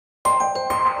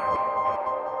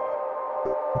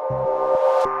Hello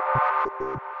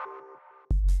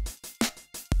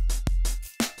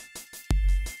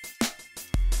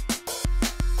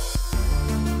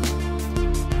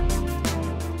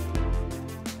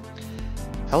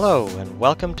and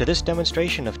welcome to this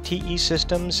demonstration of TE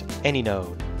Systems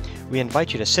Anynode. We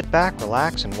invite you to sit back,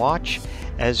 relax, and watch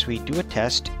as we do a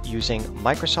test using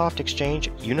Microsoft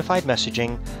Exchange Unified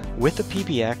Messaging with the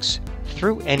PBX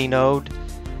through Anynode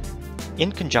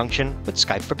in conjunction with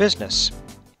Skype for Business.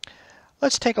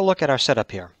 Let's take a look at our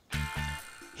setup here.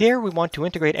 Here we want to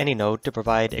integrate Anynode to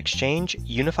provide Exchange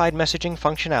Unified Messaging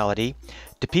functionality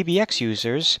to PBX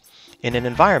users in an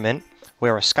environment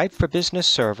where a Skype for Business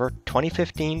Server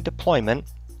 2015 deployment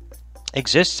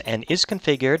exists and is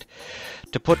configured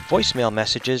to put voicemail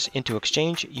messages into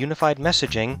Exchange Unified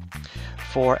Messaging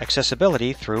for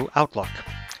accessibility through Outlook.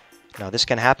 Now this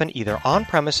can happen either on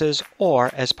premises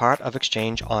or as part of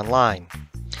Exchange Online.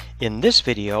 In this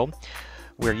video,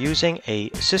 we're using a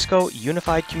Cisco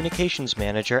Unified Communications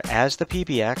Manager as the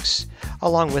PBX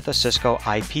along with a Cisco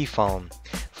IP phone.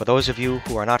 For those of you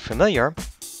who are not familiar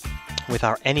with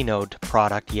our Anynode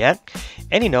product yet,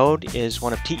 Anynode is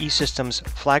one of TE Systems'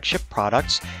 flagship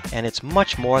products, and it's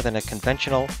much more than a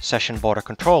conventional session border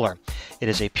controller. It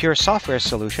is a pure software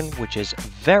solution which is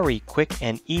very quick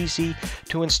and easy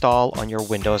to install on your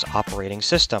Windows operating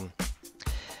system.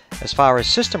 As far as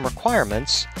system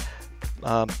requirements,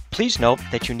 please note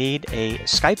that you need a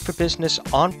Skype for Business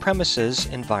on-premises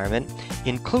environment,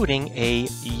 including a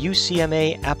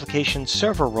UCMA application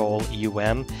server role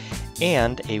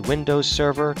and a Windows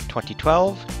Server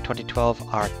 2012, 2012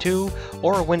 R2,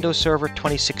 or a Windows Server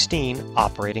 2016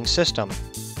 operating system.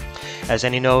 As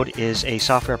Anynode is a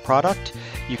software product,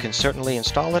 you can certainly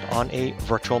install it on a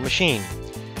virtual machine.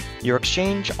 Your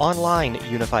Exchange Online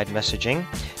Unified Messaging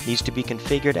needs to be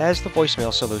configured as the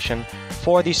voicemail solution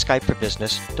for the Skype for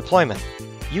Business deployment.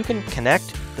 You can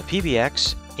connect the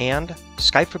PBX and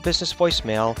Skype for Business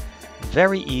voicemail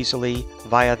very easily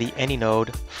via the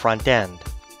Anynode front end.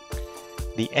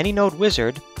 The Anynode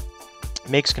wizard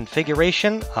makes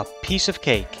configuration a piece of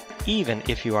cake, even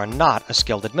if you are not a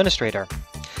skilled administrator.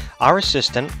 Our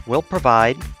assistant will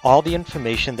provide all the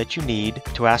information that you need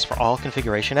to ask for all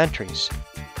configuration entries.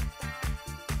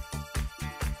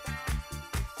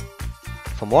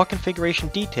 For more configuration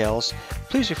details,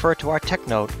 please refer to our tech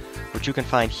note, which you can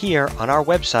find here on our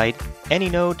website,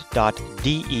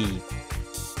 anynode.de.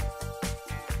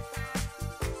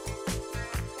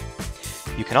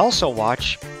 You can also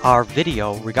watch our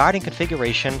video regarding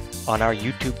configuration on our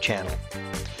YouTube channel.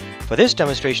 For this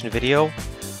demonstration video,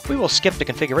 we will skip the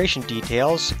configuration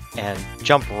details and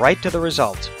jump right to the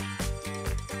result.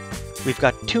 We've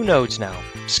got two nodes now,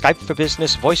 Skype for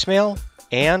Business voicemail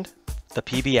and the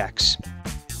PBX.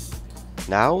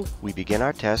 Now we begin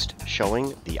our test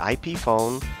showing the IP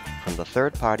phone from the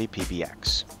third-party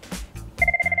PBX.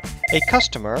 A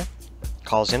customer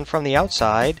calls in from the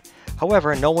outside.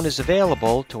 However, no one is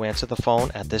available to answer the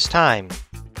phone at this time.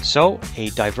 So, a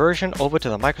diversion over to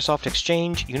the Microsoft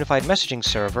Exchange Unified Messaging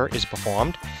Server is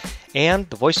performed, and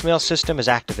the voicemail system is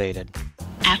activated.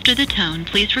 After the tone,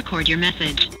 please record your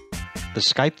message. The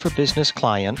Skype for Business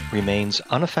client remains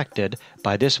unaffected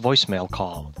by this voicemail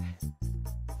call.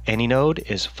 Anynode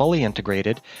is fully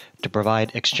integrated to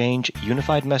provide Exchange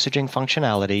Unified Messaging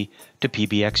functionality to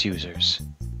PBX users.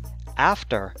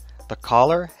 After the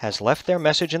caller has left their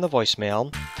message in the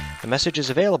voicemail, the message is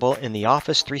available in the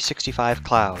Office 365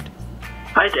 cloud.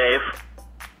 Hi Dave.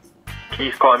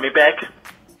 Please call me back.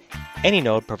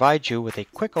 Anynode provides you with a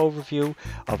quick overview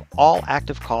of all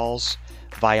active calls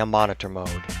via monitor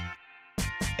mode.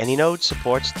 Anynode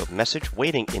supports the Message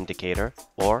Waiting Indicator,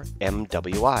 or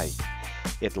MWI.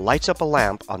 It lights up a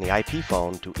lamp on the IP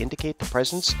phone to indicate the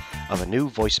presence of a new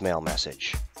voicemail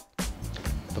message.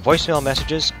 The voicemail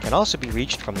messages can also be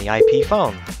reached from the IP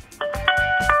phone.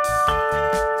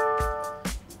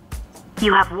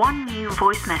 You have one new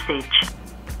voice message.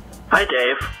 Hi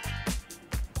Dave.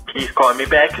 Please call me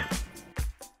back.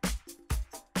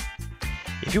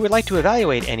 If you would like to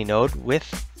evaluate Anynode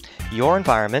with your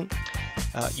environment,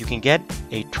 you can get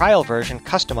a trial version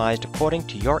customized according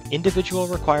to your individual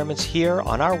requirements here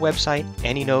on our website,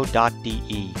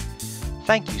 anynode.de.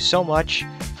 Thank you so much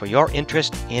for your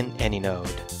interest in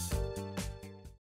Anynode.